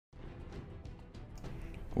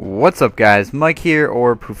What's up, guys? Mike here,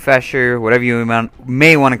 or Professor, whatever you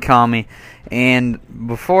may want to call me. And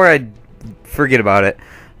before I forget about it,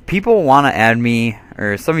 people want to add me,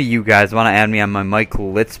 or some of you guys want to add me on my Mike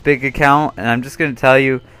Litzbig account, and I'm just going to tell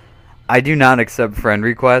you, I do not accept friend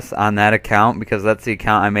requests on that account because that's the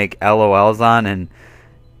account I make LOLs on, and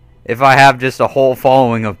if I have just a whole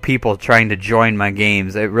following of people trying to join my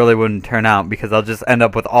games, it really wouldn't turn out because I'll just end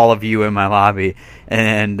up with all of you in my lobby,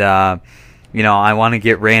 and you know, I want to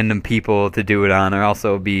get random people to do it on, or else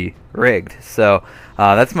it'll be rigged. So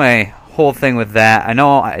that's my whole thing with that. I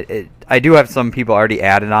know I do have some people already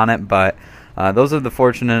added on it, but those are the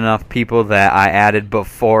fortunate enough people that I added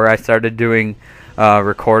before I started doing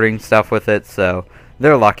recording stuff with it, so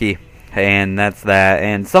they're lucky. And that's that.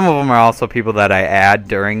 And some of them are also people that I add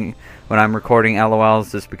during when I'm recording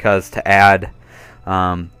LOLs, just because to add,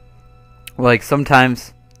 like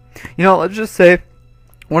sometimes, you know, let's just say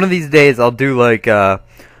one of these days I'll do like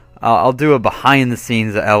I'll do a behind the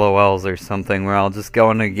scenes LOLs or something where I'll just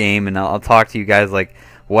go into a game and I'll talk to you guys like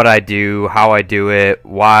what I do, how I do it,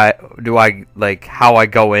 why do I like how I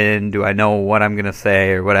go in, do I know what I'm gonna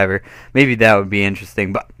say or whatever. Maybe that would be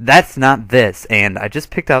interesting, but that's not this. And I just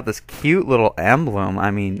picked out this cute little emblem.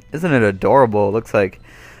 I mean, isn't it adorable? It looks like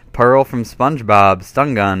Pearl from SpongeBob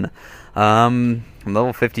Stun Gun. I'm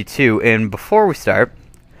level 52, and before we start,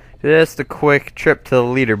 just a quick trip to the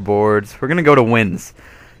leaderboards. We're gonna go to wins.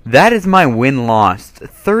 That is my win-loss.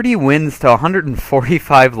 30 wins to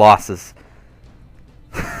 145 losses.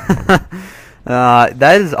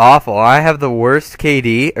 That is awful. I have the worst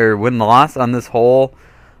KD or win-loss on this whole,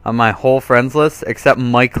 on my whole friends list, except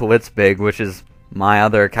Mike Litzbig, which is my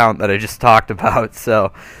other account that I just talked about.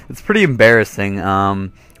 So it's pretty embarrassing.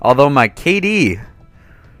 Although my KD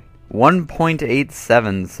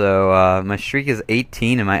 1.87, so my streak is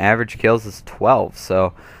 18 and my average kills is 12.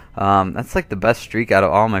 So that's like the best streak out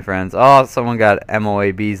of all my friends. Oh, someone got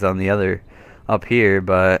MOABs on the other up here,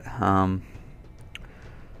 but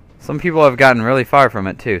some people have gotten really far from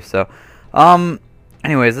it too. So,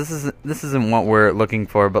 anyways, this isn't what we're looking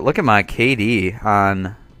for. But look at my KD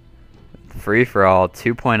on free for all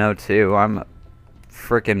 2.02. I'm a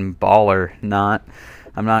freaking baller.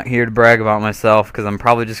 I'm not here to brag about myself because I'm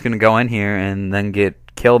probably just gonna go in here and then get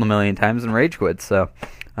killed a million times and rage quit. So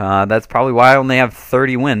that's probably why I only have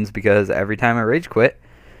 30 wins, because every time I rage quit,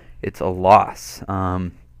 it's a loss.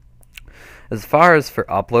 As far as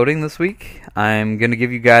for uploading this week, I'm going to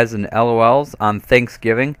give you guys an LOLs on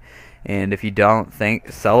Thanksgiving. And if you don't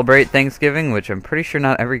celebrate Thanksgiving, which I'm pretty sure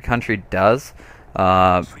not every country does,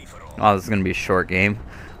 oh, this is going to be a short game.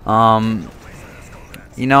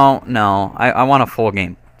 You know, no, I want a full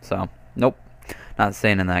game. So, nope, not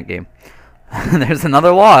staying in that game. There's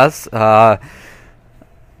another loss. I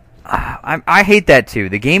hate that too.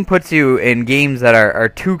 The game puts you in games that are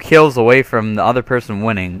 2 kills away from the other person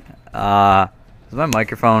winning. Is my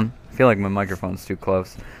microphone? I feel like my microphone's too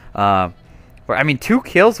close. But I mean, 2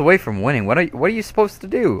 kills away from winning. What are you supposed to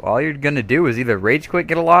do? All you're gonna do is either rage quit,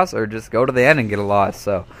 get a loss, or just go to the end and get a loss.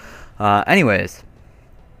 So, anyways,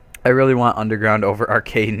 I really want Underground over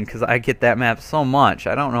Arcaden because I get that map so much.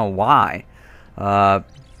 I don't know why.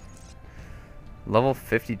 Level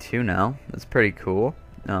 52 now. That's pretty cool.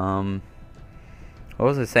 What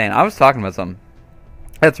was I saying? I was talking about something.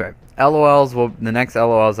 That's right. The next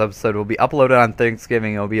LOLs episode will be uploaded on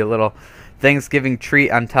Thanksgiving. It'll be a little Thanksgiving treat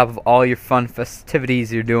on top of all your fun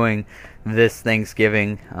festivities you're doing this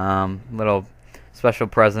Thanksgiving. Little special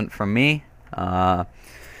present from me.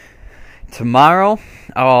 Tomorrow,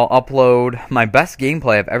 I'll upload my best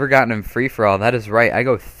gameplay I've ever gotten in free-for-all. That is right. I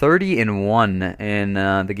go 30-1 in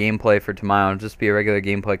the gameplay for tomorrow. It'll just be a regular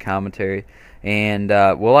gameplay commentary. And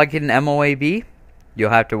will I get an MOAB? You'll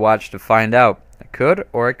have to watch to find out. I could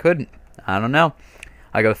or I couldn't. I don't know.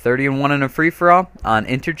 I go 30-1 in a free-for-all on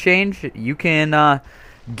Interchange. You can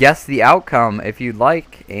guess the outcome if you'd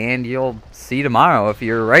like, and you'll see tomorrow if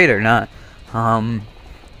you're right or not.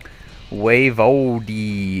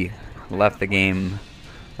 Waveody left the game.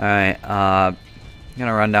 Alright, I'm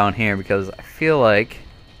gonna run down here because I feel like,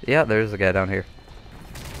 yeah, there's a guy down here.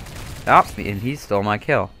 Oh, and he stole my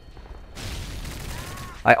kill.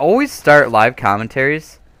 I always start live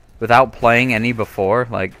commentaries without playing any before.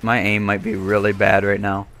 Like, my aim might be really bad right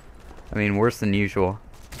now. I mean, worse than usual.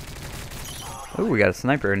 Ooh, we got a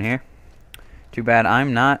sniper in here. Too bad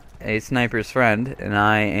I'm not a sniper's friend, and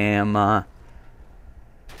I am not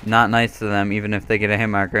nice to them even if they get a hit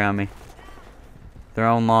marker on me. Their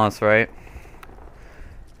own loss, right?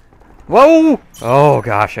 Whoa! Oh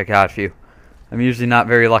gosh, I got you. I'm usually not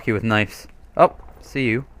very lucky with knives. Oh, see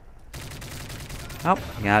you. Oh,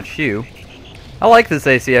 got you. I like this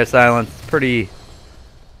ACR silence. It's pretty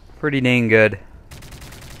pretty dang good.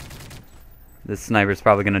 This sniper's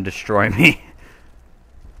probably gonna destroy me.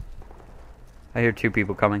 I hear 2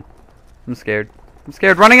 people coming. I'm scared. I'm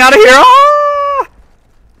scared running out of here! Ah!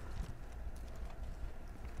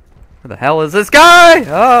 Where the hell is this guy?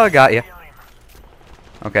 Oh, I got you.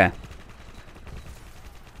 Okay.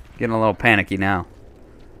 Getting a little panicky now.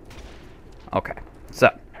 Okay.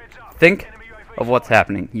 So, think of what's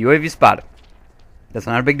happening. UAV spotted. That's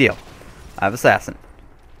not a big deal. I have assassin.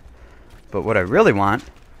 But what I really want...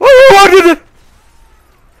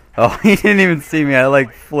 Oh, he didn't even see me. I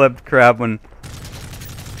like flipped crap when...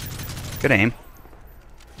 Good aim.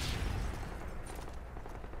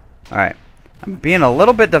 Alright. I'm being a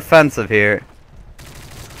little bit defensive here.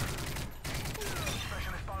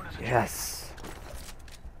 Yes.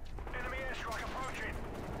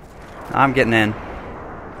 I'm getting in.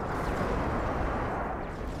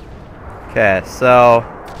 Okay, so...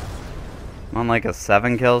 I'm on like a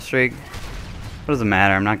 7 kill streak. What does it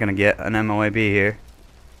matter? I'm not going to get an MOAB here.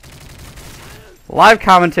 Live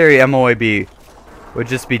commentary MOAB would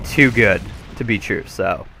just be too good to be true,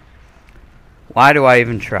 so why do I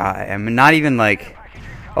even try? I mean, not even like,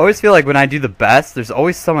 I always feel like when I do the best, there's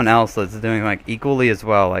always someone else that's doing like equally as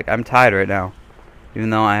well. Like, I'm tied right now, even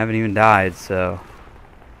though I haven't even died, so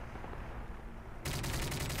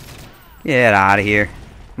get out of here.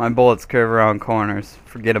 My bullets curve around corners.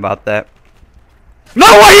 Forget about that. No,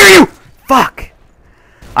 I hear you! Fuck!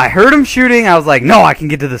 I heard him shooting, I was like, no, I can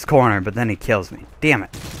get to this corner, but then he kills me. Damn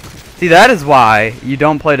it. See, that is why you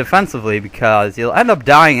don't play defensively, because you'll end up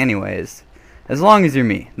dying anyways. As long as you're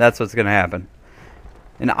me, that's what's gonna happen.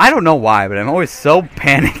 And I don't know why, but I'm always so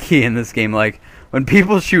panicky in this game. Like, when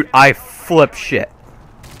people shoot, I flip shit.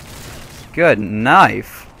 Good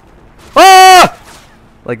knife. Ah!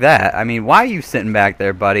 Like that. I mean, why are you sitting back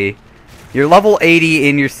there, buddy? You're level 80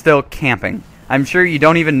 and you're still camping. I'm sure you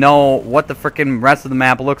don't even know what the frickin' rest of the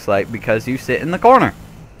map looks like because you sit in the corner.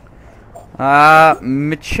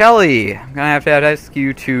 Michelli, I'm gonna have to ask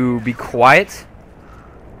you to be quiet.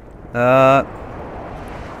 Oh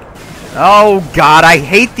god, I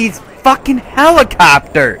hate these fucking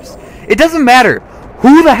helicopters. It doesn't matter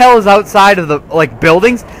who the hell is outside of the, like,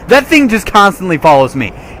 buildings. That thing just constantly follows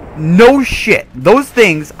me. No shit. Those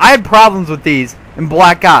things, I had problems with these in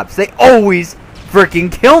Black Ops. They always freaking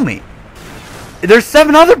kill me. There's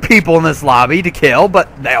 7 other people in this lobby to kill,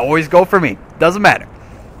 but they always go for me. Doesn't matter.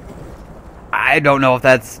 I don't know if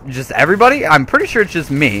that's just everybody. I'm pretty sure it's just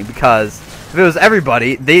me, because if it was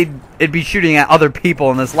everybody, it'd be shooting at other people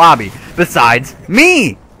in this lobby besides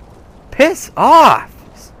me. Piss off.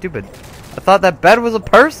 Stupid. I thought that bed was a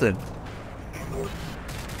person.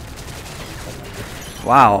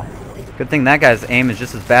 Wow. Good thing that guy's aim is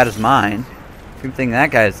just as bad as mine. Good thing that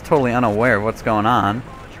guy is totally unaware of what's going on.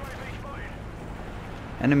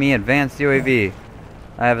 Enemy advanced UAV.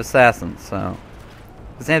 I have assassins, so...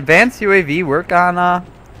 Does the advanced UAV work on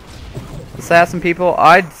assassin people?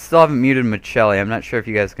 I still haven't muted Michelli. I'm not sure if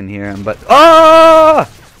you guys can hear him, but... Oh!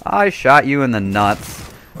 I shot you in the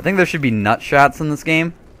nuts. I think there should be nut shots in this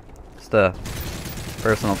game. Just a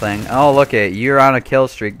personal thing. Oh, look it. You're on a kill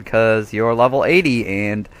streak because you're level 80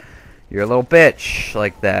 and you're a little bitch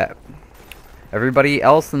like that. Everybody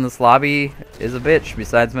else in this lobby is a bitch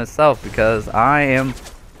besides myself because I am...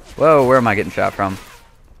 Whoa, where am I getting shot from?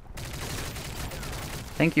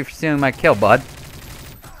 Thank you for stealing my kill, bud.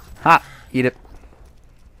 Ha! Eat it.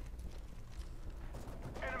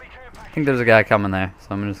 I think there's a guy coming there, so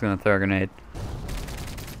I'm just gonna throw a grenade.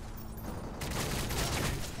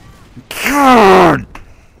 God!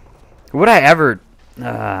 Would I ever...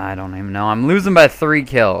 I don't even know. I'm losing by 3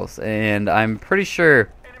 kills, and I'm pretty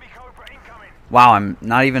sure... Wow, I'm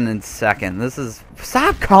not even in second. This is...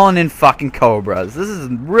 Stop calling in fucking Cobras. This is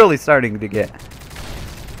really starting to get...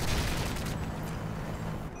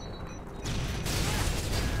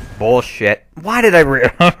 Bullshit. Why did I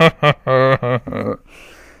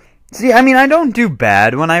See, I mean, I don't do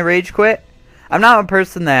bad when I rage quit. I'm not a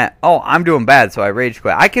person that, oh, I'm doing bad, so I rage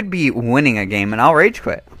quit. I could be winning a game and I'll rage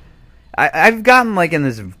quit. I've gotten, like, in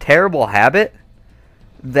this terrible habit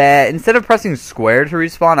that instead of pressing square to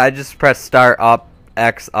respawn, I just press start up,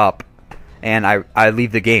 X up, and I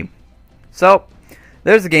leave the game. So,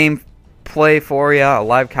 there's a game play for you, a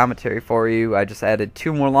live commentary for you. I just added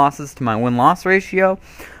 2 more losses to my win-loss ratio.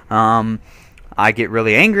 I get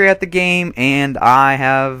really angry at the game, and I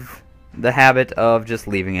have the habit of just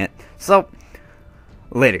leaving it. So,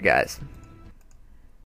 later, guys.